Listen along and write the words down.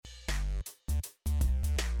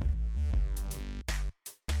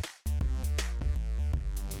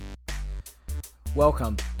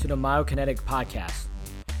Welcome to the Myokinetic Podcast.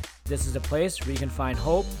 This is a place where you can find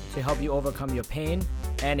hope to help you overcome your pain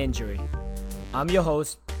and injury. I'm your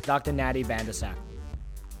host, Dr. Natty Bandersack.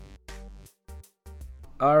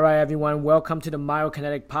 All right, everyone, welcome to the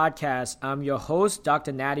Myokinetic Podcast. I'm your host,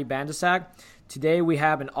 Dr. Natty Bandersack. Today we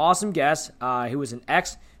have an awesome guest. He was an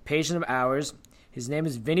ex-patient of ours. His name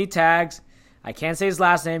is Vinnie Tags. I can't say his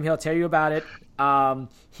last name. He'll tell you about it.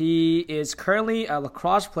 He is currently a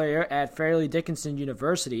lacrosse player at Fairleigh Dickinson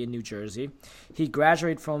University in New Jersey. He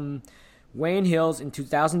graduated from Wayne Hills in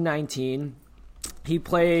 2019. He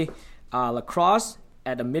played lacrosse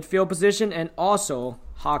at a midfield position and also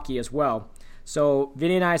hockey as well. So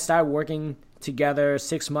Vinny and I started working together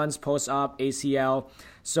 6 months post-op ACL.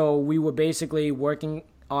 So we were basically working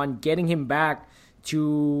on getting him back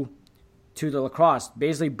to the lacrosse,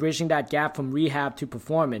 basically bridging that gap from rehab to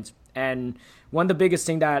performance. And one of the biggest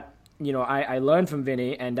thing that, I learned from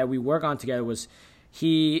Vinny and that we work on together was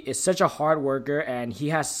he is such a hard worker and he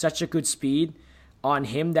has such a good speed on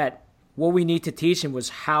him that what we need to teach him was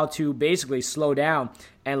how to basically slow down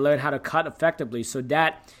and learn how to cut effectively so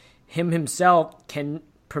that him himself can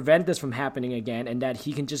prevent this from happening again and that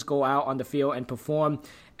he can just go out on the field and perform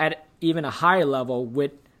at even a higher level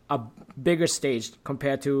with a bigger stage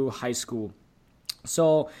compared to high school.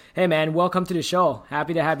 So, hey man, welcome to the show.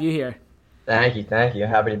 Happy to have you here. Thank you.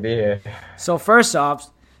 Happy to be here. So first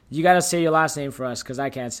off, you got to say your last name for us because I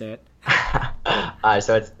can't say it. All right,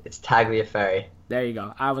 so it's Tagliaferri. There you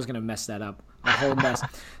go. I was going to mess that up. A whole mess.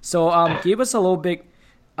 So give us a little bit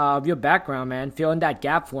of your background, man. Fill in that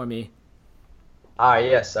gap for me. All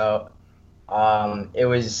right, yeah. So it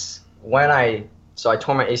was when I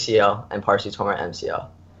tore my ACL and partially tore my MCL.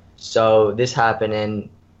 So this happened in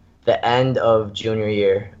the end of junior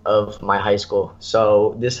year of my high school.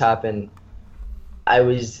 So this happened, I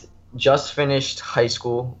was just finished high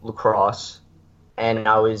school lacrosse and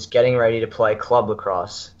I was getting ready to play club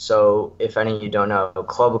lacrosse. So if any of you don't know,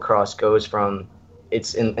 club lacrosse goes from,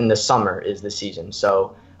 it's in the summer is the season.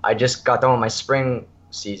 So I just got done with my spring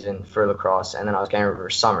season for lacrosse and then I was getting ready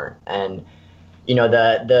for summer. And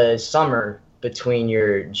the summer between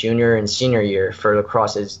your junior and senior year for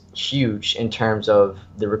lacrosse is huge in terms of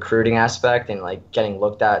the recruiting aspect and like getting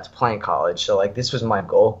looked at to play in college. So like this was my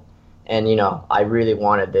goal and I really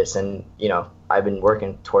wanted this and I've been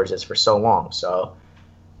working towards this for so long. So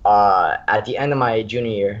at the end of my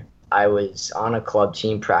junior year, I was on a club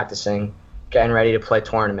team practicing, getting ready to play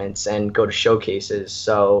tournaments and go to showcases.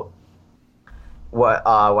 So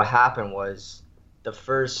what happened was the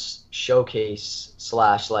first showcase /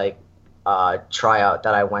 tryout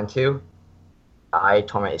that I went to, I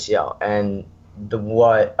tore my ACL, and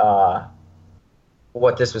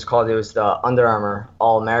what this was called, it was the Under Armour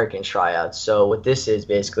All-American tryout. So what this is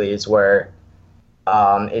basically is where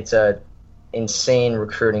it's a insane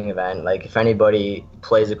recruiting event. Like if anybody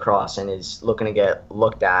plays lacrosse and is looking to get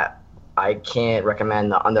looked at, I can't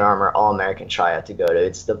recommend the Under Armour All-American tryout to go to.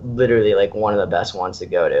 It's literally like one of the best ones to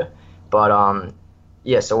go to. But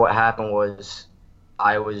so what happened was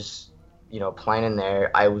I was playing in there.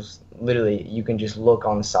 I was literally, you can just look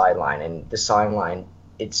on the sideline, and the sideline,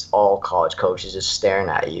 it's all college coaches just staring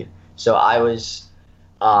at you. So I was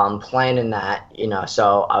playing in that,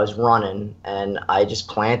 so I was running, and I just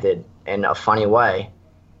planted in a funny way.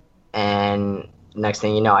 And next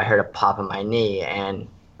thing you know, I heard a pop in my knee, and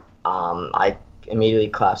I immediately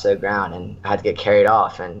collapsed to the ground and had to get carried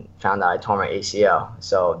off and found out I tore my ACL.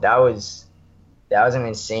 So that was an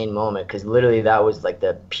insane moment because literally that was like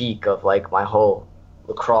the peak of like my whole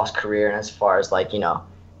lacrosse career. And as far as like,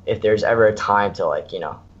 if there's ever a time to like,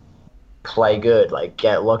 play good, like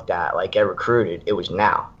get looked at, like get recruited, it was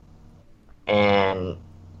now. And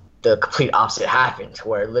the complete opposite happened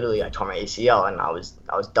where literally I tore my ACL and I was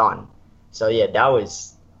done. So yeah,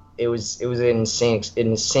 it was an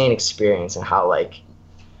insane experience and how like,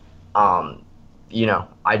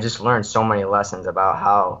 I just learned so many lessons about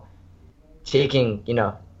how taking,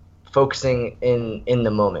 focusing in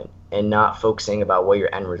the moment and not focusing about what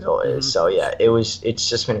your end result is. So yeah, it's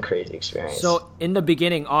just been a crazy experience. So in the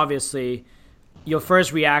beginning, obviously, your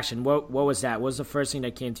first reaction, what was that? What was the first thing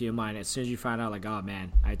that came to your mind as soon as you found out like, oh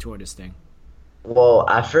man, I tore this thing? Well,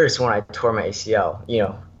 at first when I tore my ACL,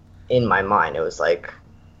 in my mind, it was like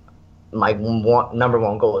my number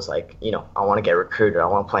one goal was like, I want to get recruited. I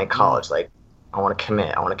want to play in college. Like I want to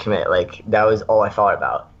commit. Like that was all I thought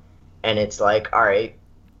about. And it's like, all right,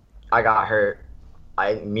 I got hurt.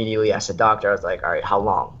 I immediately asked the doctor, I was like, all right, how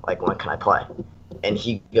long? Like, when can I play? And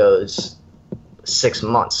he goes, 6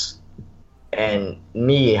 months. And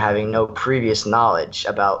me having no previous knowledge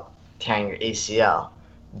about tearing your ACL,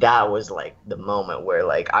 that was like the moment where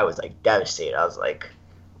like I was like devastated. I was like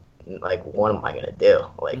what am I gonna do?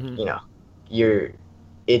 Like, Hmm. you're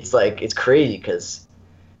it's like it's crazy because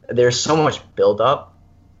there's so much buildup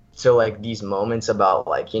to like these moments about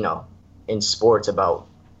like, in sports about,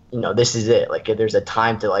 this is it. Like if there's a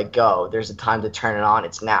time to like go, there's a time to turn it on,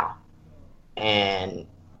 it's now. And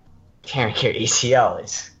tearing your ACL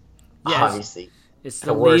is Yeah, obviously it's the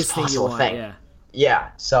the worst least thing you possible want. thing. Yeah. Yeah,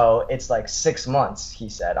 so it's like 6 months, he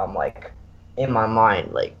said. I'm like, in my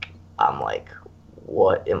mind, like, I'm like,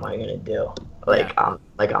 what am I gonna do? Yeah.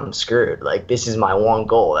 I'm screwed. Like, this is my one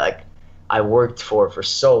goal. Like, I worked for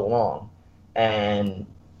so long, and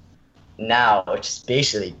now it's just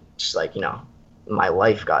basically just like, my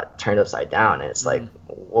life got turned upside down, and it's like, Hmm.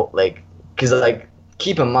 what, like, because like,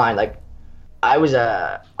 keep in mind, like, I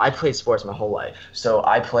played sports my whole life, so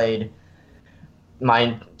I played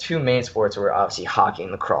my two main sports were obviously hockey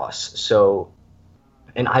and lacrosse. So,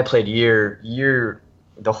 and I played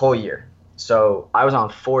the whole year. So I was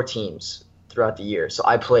on four teams throughout the year. So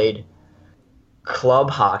I played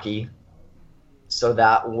club hockey. So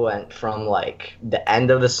that went from like the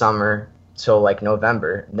end of the summer till like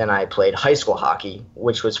November. Then I played high school hockey,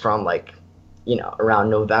 which was from like,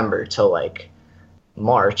 around November till like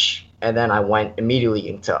March. And then I went immediately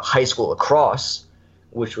into high school lacrosse,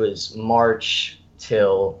 which was March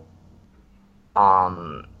till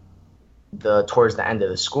um the towards the end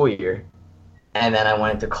of the school year, and then I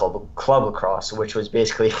went into club lacrosse, which was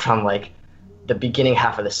basically from like the beginning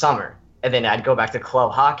half of the summer, and then I'd go back to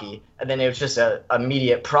club hockey, and then it was just a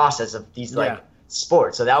immediate process of these Yeah. like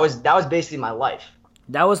sports. So that was basically my life.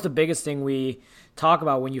 That was the biggest thing we talk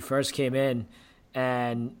about when you first came in,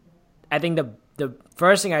 and I think the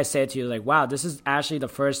first thing I said to you was like, "Wow, this is actually the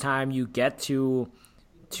first time you get to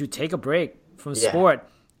take a break from Yeah, sport,"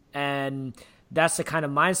 and that's the kind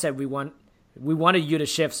of mindset we wanted you to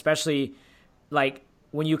shift, especially like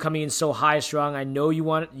when you coming in so high strung. I know you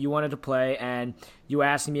wanted to play, and you were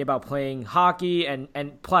asking me about playing hockey, and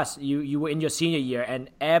plus you were in your senior year, and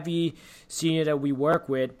every senior that we work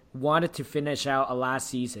with wanted to finish out a last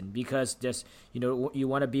season because just you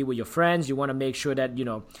want to be with your friends, you want to make sure that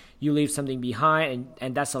you leave something behind,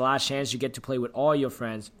 and that's the last chance you get to play with all your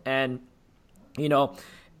friends. And you know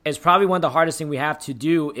it's probably one of the hardest thing we have to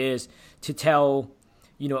do is to tell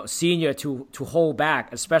senior to hold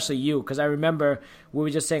back, especially you, because I remember we were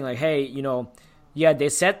just saying like, hey, yeah, they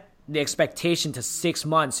set the expectation to 6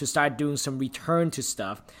 months to start doing some return to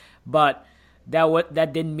stuff, but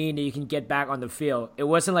that didn't mean that you can get back on the field. It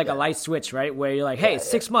wasn't like a yeah, light switch, right? Where you're like, hey, yeah,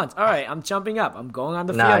 yeah. 6 months, all right, I'm jumping up, I'm going on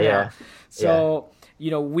the Nah, field now. yeah, yeah. So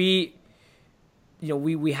we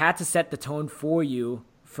had to set the tone for you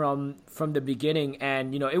from the beginning,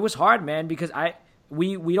 and it was hard, man, because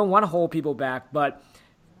we don't want to hold people back, but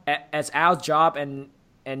as our job and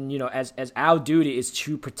as our duty is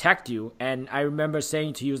to protect you. And I remember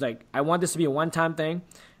saying to you, like, I want this to be a one-time thing.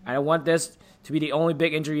 I don't want this to be the only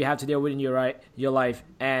big injury you have to deal with in your life,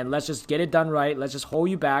 and let's just get it done right. Let's just hold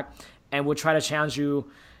you back, and we'll try to challenge you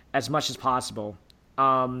as much as possible.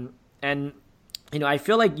 And I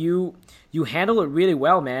feel like you handle it really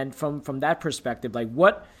well, man, from that perspective. Like,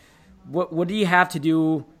 what do you have to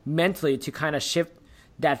do mentally to kind of shift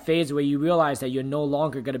that phase where you realize that you're no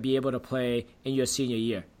longer going to be able to play in your senior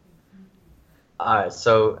year? All right,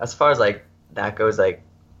 so as far as like that goes, like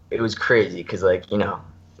it was crazy because like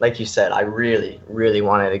like you said, I really really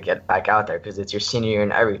wanted to get back out there because it's your senior year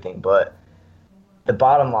and everything. But the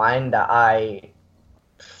bottom line that I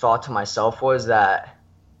thought to myself was that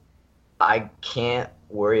I can't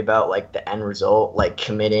worry about like the end result, like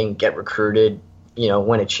committing, get recruited,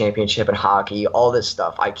 win a championship in hockey, all this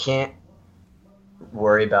stuff. I can't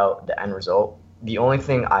worry about the end result. The only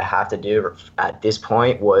thing I have to do at this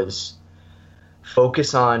point was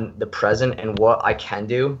focus on the present and what I can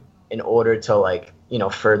do in order to like,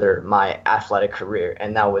 further my athletic career.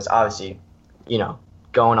 And that was obviously,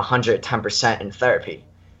 going 110% in therapy.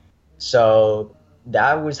 So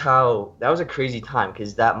that was a crazy time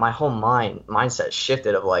because that my whole mindset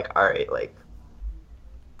shifted of like, all right, like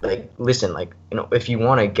listen, like, if you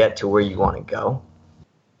want to get to where you want to go,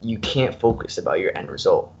 you can't focus about your end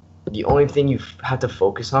result. The only thing you have to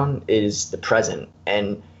focus on is the present,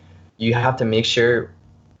 and you have to make sure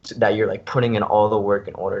that you're like putting in all the work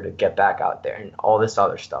in order to get back out there and all this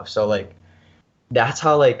other stuff. So like that's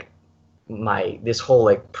how like my this whole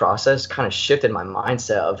like process kind of shifted my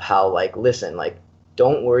mindset of how like listen, like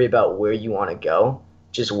don't worry about where you want to go,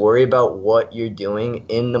 just worry about what you're doing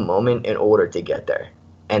in the moment in order to get there.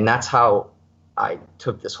 And that's how I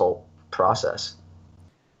took this whole process.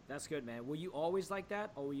 That's good, man. Were you always like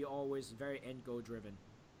that, or were you always very end goal driven?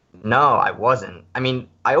 No, I wasn't. I mean,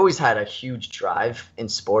 I always had a huge drive in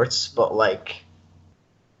sports, but like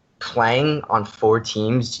playing on four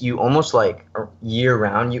teams, you almost like year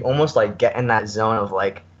round, you almost like get in that zone of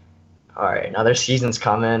like, all right, another season's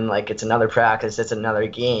coming, like it's another practice, it's another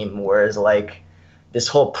game. Whereas like this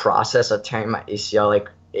whole process of tearing my ACL, like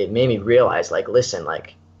it made me realize, like, listen,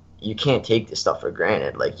 like you can't take this stuff for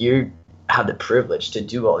granted. Like you have the privilege to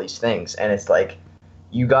do all these things, and it's like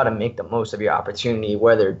you got to make the most of your opportunity,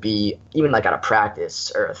 whether it be even like at a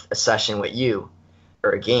practice or a session with you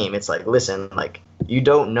or a game. It's like, listen, like you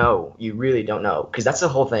don't know, you really don't know, because that's the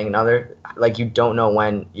whole thing. Another, like, you don't know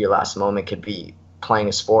when your last moment could be playing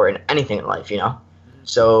a sport and anything in life, you know? Mhm.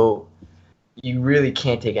 So you really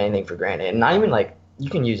can't take anything for granted. And not even like you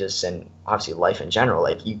can use this in obviously life in general.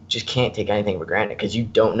 Like you just can't take anything for granted because you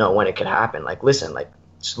don't know when it could happen. Like, listen, like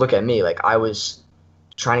just look at me. Like I was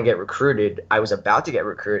trying to get recruited. I was about to get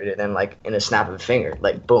recruited, and then like in a snap of a finger,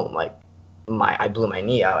 like boom, like I blew my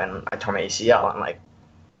knee out and I tore my ACL. And like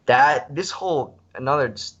that, this whole another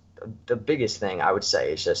just the biggest thing I would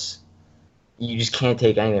say is just you just can't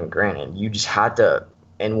take anything for granted. You just had to,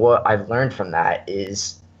 and what I've learned from that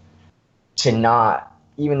is to not,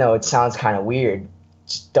 even though it sounds kind of weird,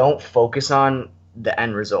 just don't focus on the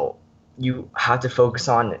end result. You have to focus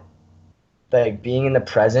on like being in the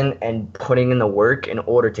present and putting in the work in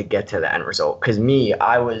order to get to the end result. Because me,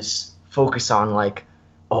 I was focused on like,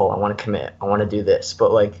 oh, I want to commit, I want to do this.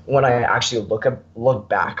 But like when I actually look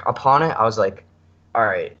back upon it, I was like, all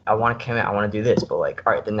right, I want to commit, I want to do this. But like,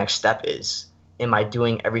 all right, the next step is, am I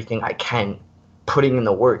doing everything I can, putting in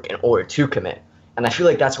the work in order to commit? And I feel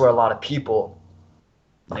like that's where a lot of people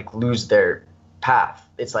like lose their path.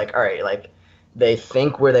 It's like, all right, like they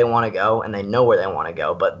think where they want to go and they know where they want to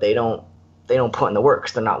go, but they don't put in the work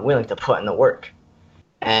 'cause they're not willing to put in the work.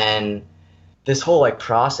 And this whole like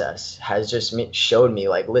process has just showed me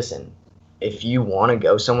like, listen, if you want to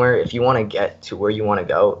go somewhere, if you want to get to where you want to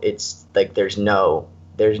go, it's like there's no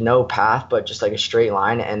path but just like a straight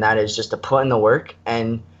line, and that is just to put in the work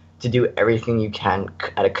and to do everything you can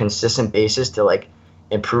at a consistent basis to like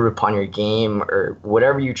improve upon your game or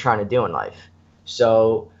whatever you're trying to do in life.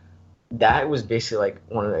 So that was basically like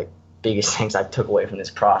one of the biggest things I took away from this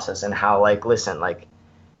process, and how like, listen, like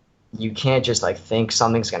you can't just like think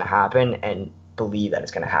something's gonna happen and believe that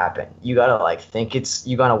it's gonna happen. You gotta like think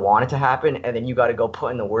you gotta want it to happen, and then you gotta go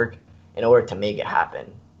put in the work in order to make it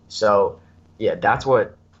happen. So yeah, that's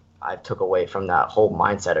what I took away from that whole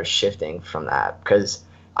mindset of shifting from that, because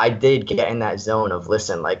I did get in that zone of,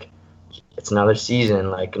 listen, like it's another season,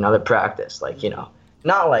 like another practice, like,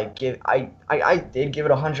 not like I did give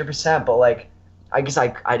it 100%, but like I guess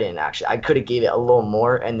I didn't actually. I could have gave it a little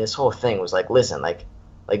more, and this whole thing was like, listen, like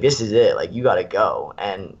this is it. Like you got to go,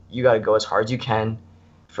 and you got to go as hard as you can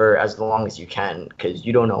for as long as you can, because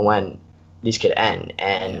you don't know when these could end, Yeah.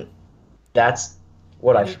 and that's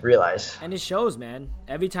what And I've realized. it shows, man.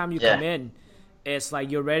 Every time you come Yeah, in, it's like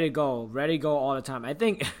you're ready to go all the time. I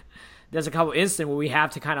think there's a couple instances where we have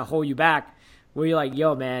to kind of hold you back, where you're like,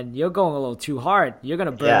 yo, man, you're going a little too hard. You're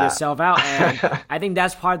gonna burn yeah, yourself out. And I think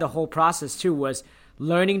that's part of the whole process too, was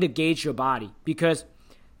learning to gauge your body, because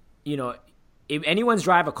you know, if anyone's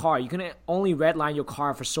drive a car, you can only redline your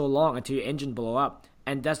car for so long until your engine blow up,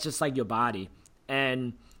 and that's just like your body.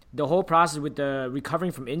 And the whole process with the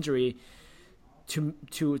recovering from injury,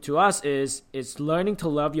 to us, is it's learning to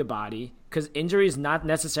love your body, because injury is not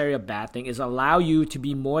necessarily a bad thing. It's allow you to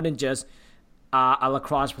be more than just a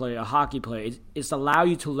lacrosse player, a hockey player. It's allow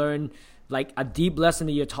you to learn like a deep lesson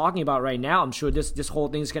that you're talking about right now. I'm sure this whole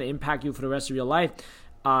thing is going to impact you for the rest of your life,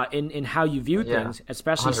 in how you view yeah, things,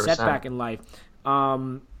 especially 100%. setback in life.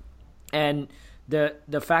 Um, and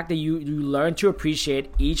the fact that you learn to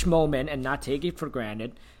appreciate each moment and not take it for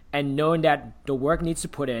granted, and knowing that the work needs to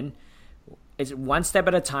put in, it's one step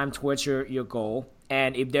at a time towards your goal.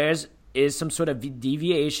 And if there's is some sort of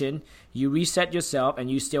deviation, you reset yourself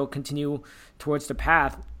and you still continue towards the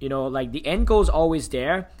path. Like the end goal is always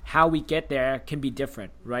there. How we get there can be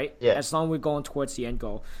different, right? Yeah, As long as we're going towards the end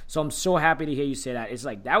goal. So I'm so happy to hear you say that. It's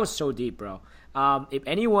like, that was so deep, bro. If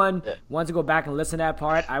anyone yeah, wants to go back and listen to that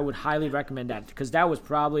part, I would highly recommend that, because that was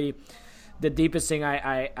probably the deepest thing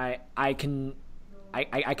I can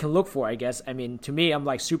look for, I guess. I mean, to me, I'm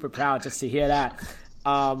like super proud just to hear that.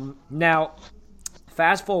 Now,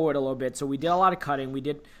 fast forward a little bit. So we did a lot of cutting. We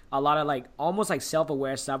did a lot of like almost like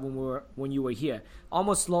self-aware stuff when you were here,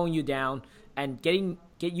 almost slowing you down and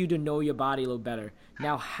get you to know your body a little better.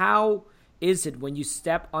 Now, how is it when you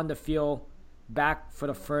step on the field back for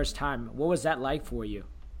the first time? What was that like for you?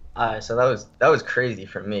 so that was crazy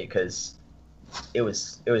for me because it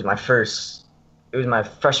was my first it was my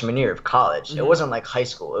freshman year of college. It Hmm. wasn't like high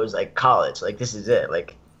school. It was like college. Like this is it.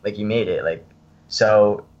 Like you made it. Like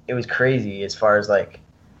so it was crazy as far as like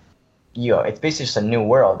it's basically just a new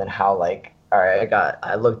world and how like all right,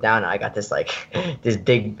 I looked down and I got this like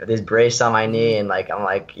this brace on my Hmm. knee and like I'm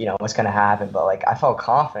like what's gonna happen, but like I felt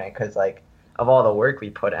confident because like of all the work we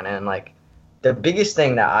put in and like the biggest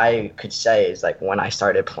thing that I could say is like when I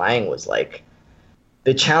started playing was like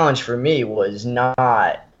the challenge for me was not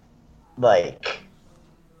like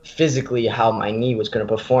physically how my knee was going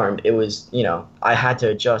to perform. It was, I had to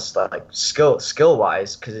adjust like skill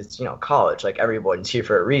wise because it's, college. Like everybody's here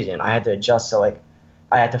for a reason. I had to adjust so like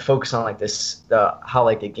I had to focus on like the how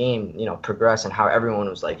like the game, progressed and how everyone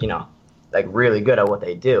was like, like really good at what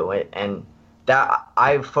they do. And that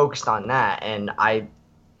I focused on that and I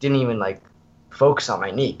didn't even like focus on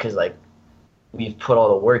my knee because like we've put all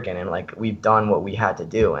the work in and like we've done what we had to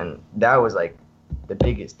do. And that was like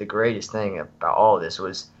the greatest thing about all of this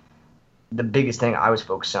was the biggest thing I was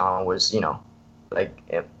focused on was,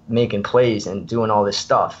 like making plays and doing all this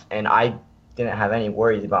stuff. And I didn't have any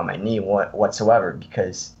worries about my knee whatsoever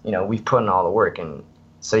because, we've put in all the work. And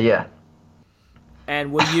so, yeah.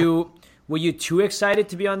 And were you too excited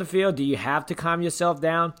to be on the field? Do you have to calm yourself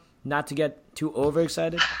down not to get too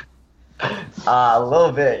overexcited? A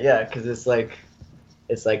little bit, yeah, because it's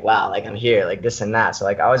like, wow, like I'm here, like this and that. So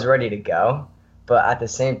like I was ready to go, but at the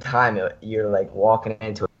same time, you're like walking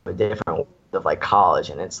into a different world of like college,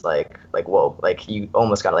 and it's like whoa, like you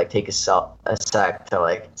almost gotta like take a sec to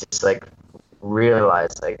like just like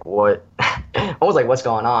realize like what, almost like what's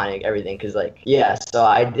going on, like everything, because like yeah, so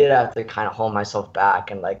I did have to kind of hold myself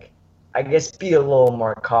back and like I guess be a little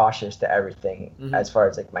more cautious to everything Hmm. as far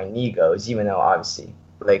as like my knee goes, even though obviously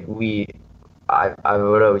like I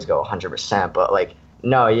would always go 100%, but like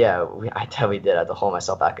no, yeah, I definitely did have to hold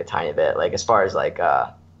myself back a tiny bit. Like as far as like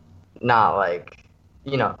not like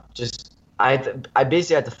just I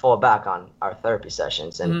basically had to fall back on our therapy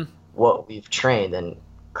sessions and Hmm. what we've trained, and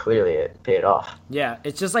clearly it paid off. Yeah,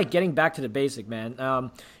 it's just like getting back to the basic, man.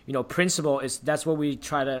 Principle is that's what we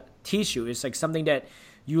try to teach you. It's like something that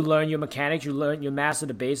you learn your mechanics, you master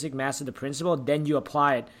the basic, master the principle, then you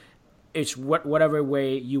apply it. It's whatever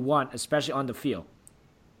way you want, especially on the field,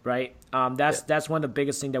 right? Yeah. That's one of the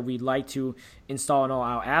biggest thing that we like to install in all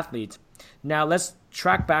our athletes. Now let's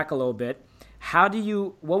track back a little bit.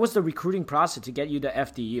 What was the recruiting process to get you to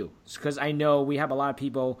FDU? Because I know we have a lot of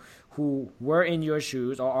people who were in your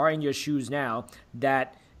shoes or are in your shoes now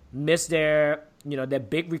that missed their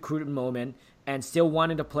big recruitment moment and still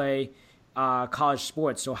wanted to play college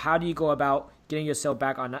sports. So how do you go about getting yourself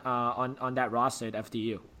back on that roster at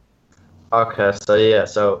FDU? Okay, so yeah,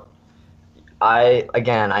 so I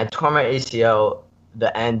tore my ACL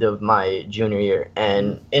the end of my junior year, Mm-hmm.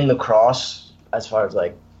 and in lacrosse, as far as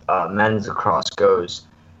like men's lacrosse goes,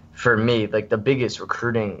 for me, like the biggest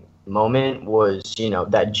recruiting moment was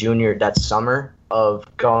that summer of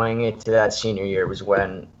going into that senior year was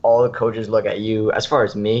when all the coaches look at you. As far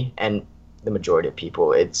as me and the majority of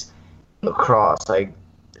people, it's lacrosse. Like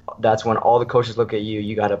that's when all the coaches look at you.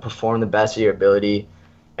 You got to perform the best of your ability,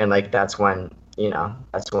 and like that's when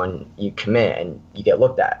you commit and you get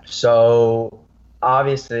looked at. So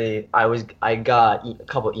obviously, I got a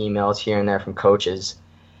couple emails here and there from coaches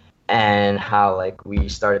and how like we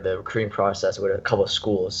started the recruiting process with a couple of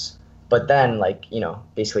schools. But then like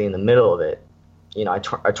basically in the middle of it, I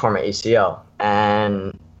tore my ACL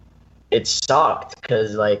and it sucked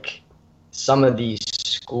because like some of these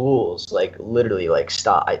schools like literally like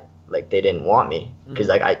like they didn't want me because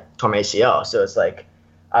Mm-hmm. like I tore my ACL. So it's like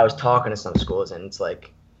I was talking to some schools and it's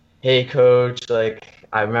like, hey coach, like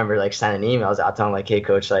I remember like sending emails out to them like, hey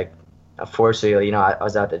coach, like unfortunately, I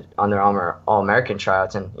was at the Under Armour All American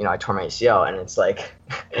tryouts and I tore my ACL and it's like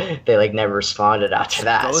they like never responded after Just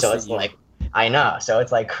that. So ghosted it's you. like I know. So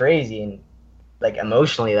it's like crazy and like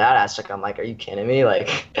emotionally that aspect I'm like, are you kidding me?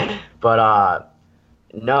 Like but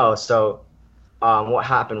no, so what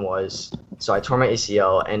happened was, so I tore my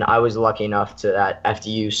ACL, and I was lucky enough to that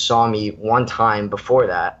FDU saw me one time before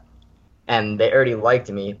that, and they already liked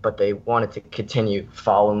me, but they wanted to continue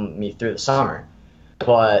following me through the summer.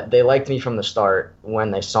 But they liked me from the start when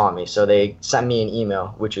they saw me, so they sent me an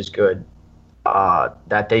email, which was good.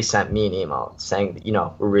 That they sent me an email saying,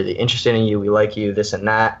 we're really interested in you, we like you, this and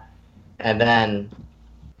that. And then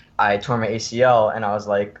I tore my ACL, and I was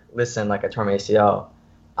like, listen, like I tore my ACL.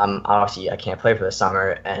 Obviously I can't play for the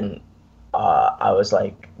summer, and I was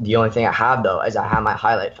like, the only thing I have though is I have my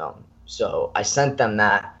highlight film. So I sent them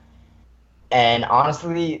that, and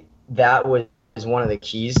honestly, that was one of the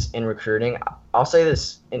keys in recruiting. I'll say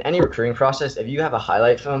this in any recruiting process: if you have a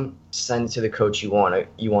highlight film, send it to the coach you want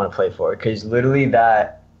to play for, because literally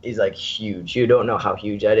that is like huge. You don't know how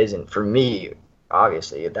huge that is, and for me,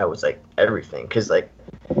 obviously, that was like everything, because like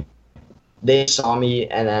they saw me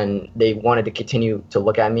and then they wanted to continue to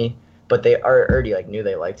look at me, but they already like knew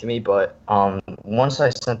they liked me. But once I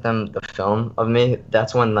sent them the film of me,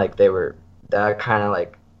 that's when like that kind of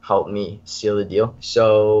like helped me seal the deal.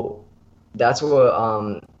 So that's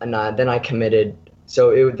what then I committed.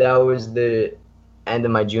 So that was the end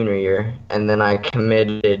of my junior year, and then I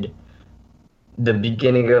committed the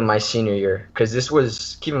beginning of my senior year,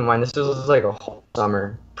 because keep in mind, this was like a whole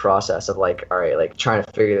summer process of like, all right, like trying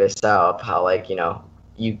to figure this out, how like,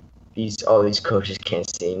 all these coaches can't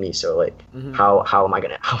see me, so like how am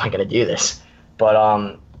I gonna do this?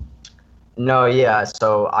 But no, yeah,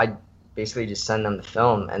 so I basically just send them the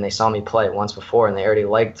film, and they saw me play once before, and they already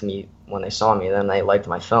liked me when they saw me, then they liked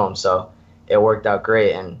my film, so it worked out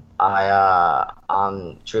great. And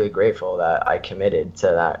I'm truly grateful that I committed to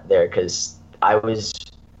that there, because I was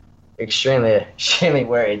extremely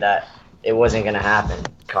worried that it wasn't going to happen,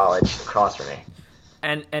 college lacrosse for me.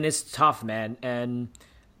 And it's tough, man. And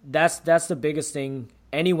that's the biggest thing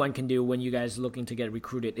anyone can do when you guys are looking to get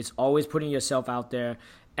recruited. It's always putting yourself out there,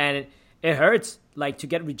 and it hurts like to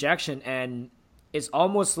get rejection, and it's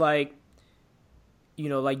almost like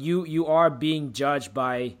like you are being judged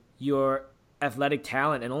by your athletic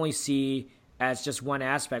talent and only see as just one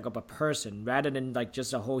aspect of a person rather than like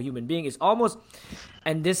just a whole human being. It's almost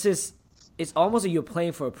like you're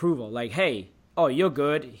playing for approval. Like, hey, oh, you're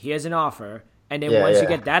good, here's an offer. And then once you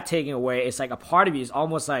get that taken away, it's like a part of you is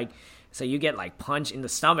almost like, so you get like punched in the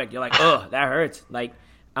stomach. You're like, oh, that hurts. Like,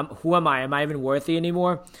 who am I? Am I even worthy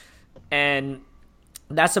anymore? And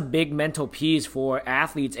that's a big mental piece for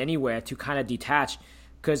athletes anywhere to kind of detach,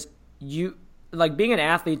 because like being an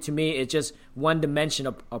athlete to me is just one dimension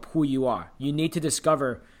of who you are. You need to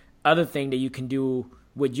discover other thing that you can do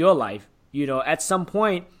with your life. At some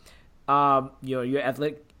point, your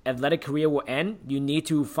athletic career will end. You need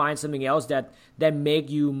to find something else that make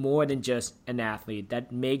you more than just an athlete,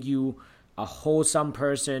 that make you a wholesome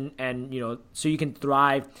person, and so you can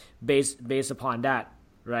thrive based upon that,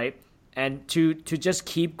 right? And to just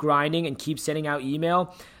keep grinding and keep sending out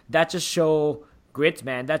email, that just show grit,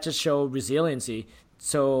 man. That just show resiliency.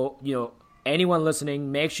 So anyone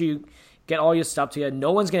listening, make sure you get all your stuff together.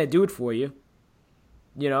 No one's gonna do it for you.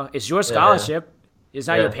 It's your scholarship. It's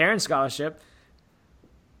not your parents' scholarship.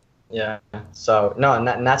 Yeah. So no,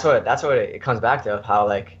 and that's what it comes back to, how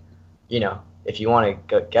like, if you want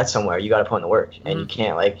to get somewhere, you got to put in the work, and you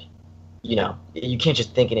can't like, you can't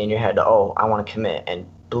just think it in your head, oh, I want to commit and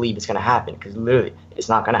believe it's gonna happen, because literally it's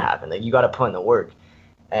not gonna happen. Like, you got to put in the work,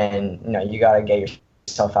 and you got to get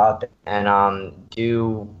yourself out there and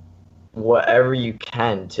do whatever you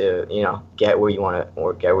can to get where you want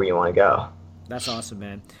to go. That's awesome,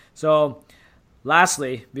 man. So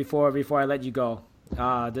lastly, before I let you go,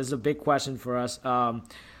 this is a big question for us.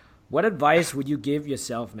 What advice would you give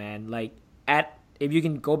yourself, man? Like, if you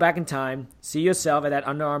can go back in time, see yourself at that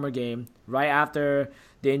Under Armour game right after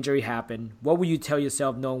the injury happened, what would you tell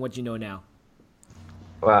yourself knowing what you know now?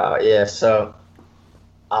 Wow, yeah. So,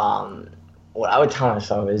 what I would tell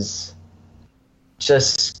myself is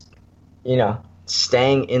just,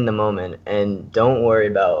 staying in the moment, and don't worry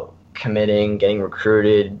about committing, getting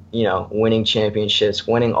recruited, winning championships,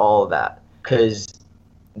 winning all of that, because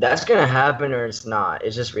that's going to happen or it's not.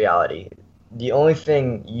 It's just reality. The only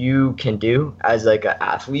thing you can do as like an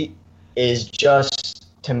athlete is just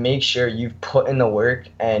to make sure you've put in the work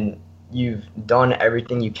and you've done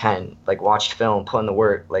everything you can, like watch film, put in the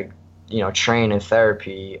work, like, train in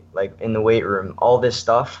therapy, like in the weight room, all this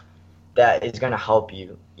stuff that is going to help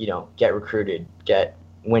you, get recruited,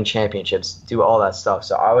 win championships, do all that stuff.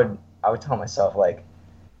 So I would tell myself, like,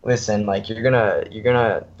 listen, like, you're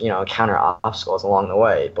gonna encounter obstacles along the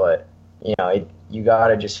way, but you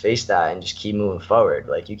gotta just face that and just keep moving forward.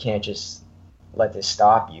 Like, you can't just let this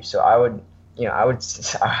stop you. So I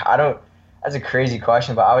don't, that's a crazy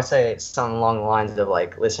question, but I would say it's something along the lines of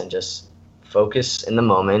like, listen, just focus in the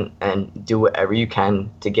moment and do whatever you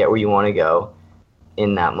can to get where you want to go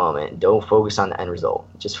in that moment. Don't focus on the end result.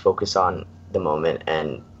 Just focus on the moment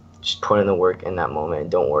and just put in the work in that moment.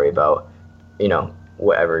 Don't worry about,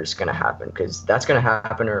 whatever is going to happen, because that's going to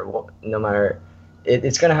happen, or no matter,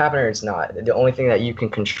 it's going to happen or it's not. The only thing that you can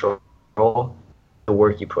control the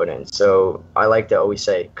work you put in. So I like to always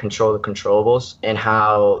say, control the controllables, and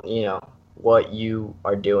how, what you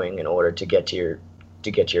are doing in order to get to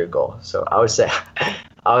your goal. So I would say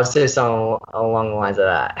something along the lines of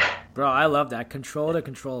that. Bro, I love that. Control the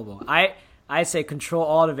controllable. I I say control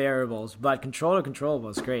all the variables, but control the controllable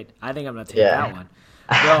is great. I think I'm going to take Yeah. that one.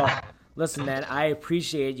 Bro, listen, man, I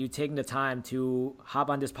appreciate you taking the time to hop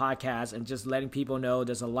on this podcast and just letting people know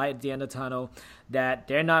there's a light at the end of the tunnel, that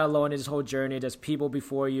they're not alone in this whole journey. There's people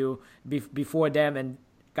before you, before them, and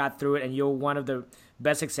got through it, and you're one of the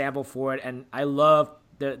best example for it. And I love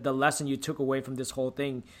the lesson you took away from this whole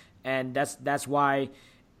thing, and that's why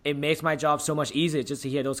it makes my job so much easier just to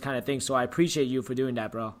hear those kind of things. So I appreciate you for doing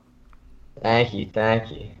that, bro. Thank you.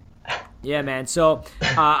 Yeah, man. So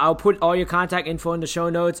I'll put all your contact info in the show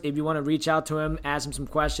notes. If you want to reach out to him, ask him some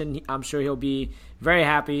questions, I'm sure he'll be very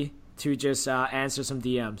happy to just answer some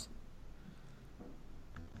DMs.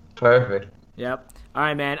 Perfect. Yep. All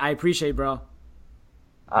right, man. I appreciate it, bro.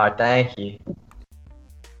 All right, thank you.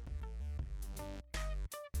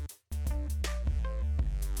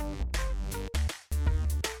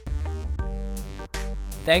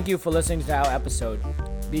 Thank you for listening to our episode.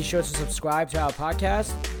 Be sure to subscribe to our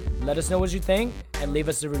podcast, let us know what you think, and leave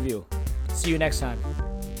us a review. See you next time.